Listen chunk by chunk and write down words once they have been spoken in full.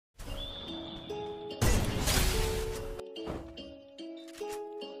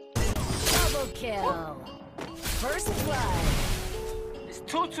kill. First blood. It's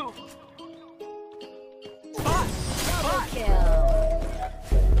 2-2. Double kill.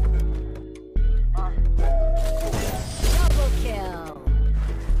 Double kill.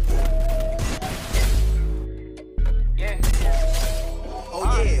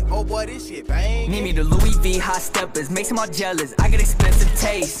 Oh yeah, oh boy, this shit bang. Need me the Louis V hot steppers, makes them all jealous. I get expensive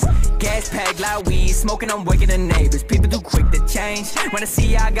taste. Gas pack, loud weed, smoking, I'm waking the neighbors. People too quick to change. When I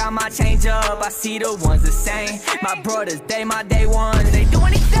see I got my change up, I see the ones the same. My brothers, they my day ones. They do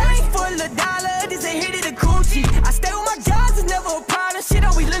anything for the dollar. This ain't hit it a coochie. I stay with my guys, it's never a problem. Shit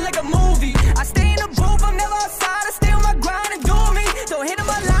always look like a movie. I stay in the booth, I'm never outside. I stay on my grind and do me. Don't hit on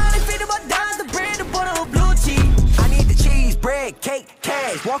my line, if it about dimes, the bread, the butter, or blue cheese. I need the cheese, bread, cake,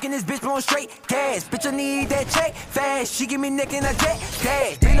 cash. Walking this bitch blowing straight gas. Bitch, I need that check fast. She give me neck and a jet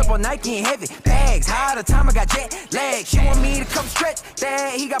dash. Been up on Nike and heavy bags. High the time I got jet lag. She want me to come stretch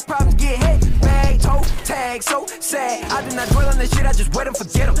that. He got problems, get hit bag, toe tag, so sad. I do not dwell on this shit, I just wet him,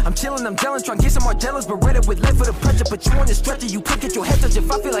 forget him. I'm chilling, I'm jealous, trying to get some more jealous, but ready with left for the pressure. But you on the stretcher, you can't get your head touch.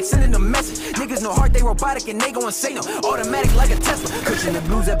 If I feel like sending a message, niggas no heart, they robotic and they gon' say no. Automatic like a Tesla. Cushion the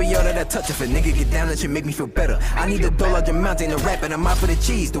blues every other that touch. If a nigga get down, that shit make me feel better. I need a dollar the mountain to rap, and I'm out for the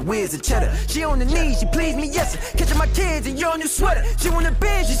cheese, the whiz, the cheddar. She on the knees, she please me, yes. Catching my kids in your new sweater. She on the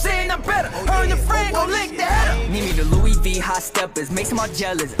bench, she saying I'm better. Her and the friend gon' lick the header. Need me the Louis V hot steppers, makes them all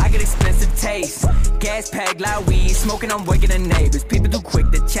jealous. I get expensive taste. Gas pack, loud weed, smoking, I'm waking the neighbors. People too quick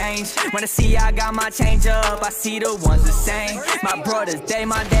to change. When I see I got my change up, I see the ones the same. My brothers, they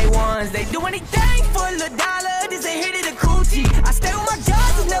my day ones. They do anything for the dollar.